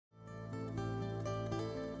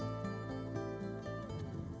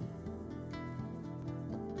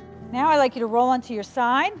Now I'd like you to roll onto your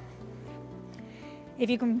side. If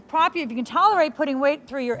you can tolerate putting weight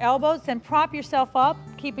through your elbows, then prop yourself up,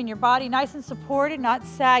 keeping your body nice and supported, not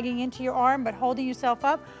sagging into your arm, but holding yourself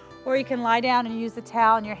up. Or you can lie down and use the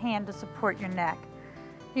towel in your hand to support your neck.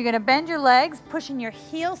 You're gonna bend your legs, pushing your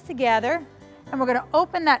heels together, and we're gonna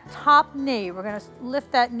open that top knee. We're gonna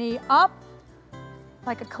lift that knee up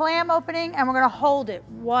like a clam opening, and we're gonna hold it.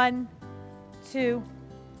 1, 2,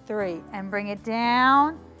 3, and bring it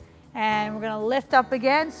down. And we're gonna lift up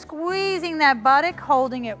again, squeezing that buttock,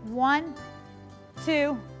 holding it. 1,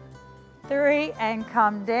 2, 3, and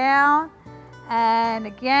come down. And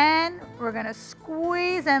again, we're gonna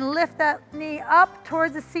squeeze and lift that knee up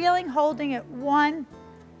towards the ceiling, holding it. 1,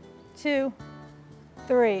 2,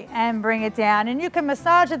 3, and bring it down. And you can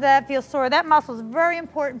massage if that feels sore. That muscle is very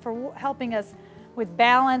important for helping us with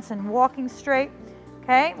balance and walking straight.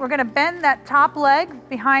 Okay, we're gonna bend that top leg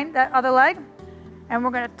behind that other leg, and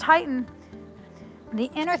we're gonna tighten the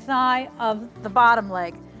inner thigh of the bottom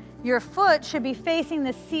leg. Your foot should be facing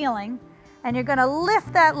the ceiling, and you're gonna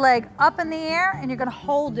lift that leg up in the air, and you're gonna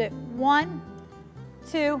hold it. 1,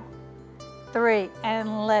 2, 3,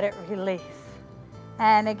 and let it release.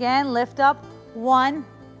 And again, lift up. 1,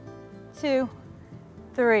 2,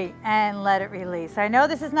 3, and let it release. I know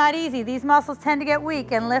this is not easy. These muscles tend to get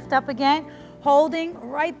weak. And lift up again, holding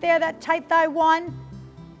right there, that tight thigh. 1,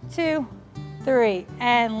 2, 3,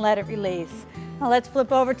 and let it release. Now let's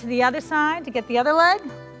flip over to the other side to get the other leg.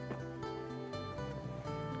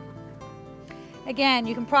 Again,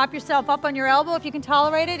 you can prop yourself up on your elbow if you can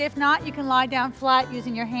tolerate it. If not, you can lie down flat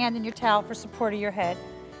using your hand and your towel for support of your head.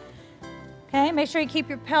 Okay, make sure you keep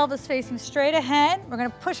your pelvis facing straight ahead. We're gonna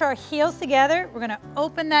push our heels together. We're gonna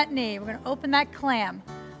open that knee. We're gonna open that clam.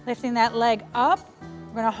 Lifting that leg up.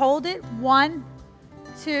 We're gonna hold it. 1,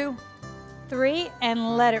 2, 3,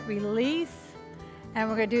 and let it release. And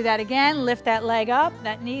we're gonna do that again. Lift that leg up,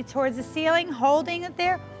 that knee towards the ceiling, holding it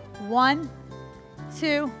there. 1,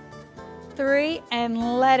 2, 3,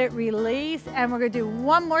 and let it release. And we're gonna do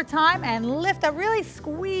one more time and lift up, really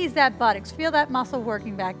squeeze that buttocks. Feel that muscle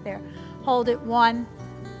working back there. Hold it. 1,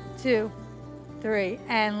 2, 3,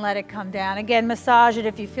 and let it come down. Again, massage it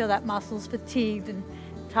if you feel that muscle's fatigued and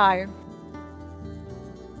tired.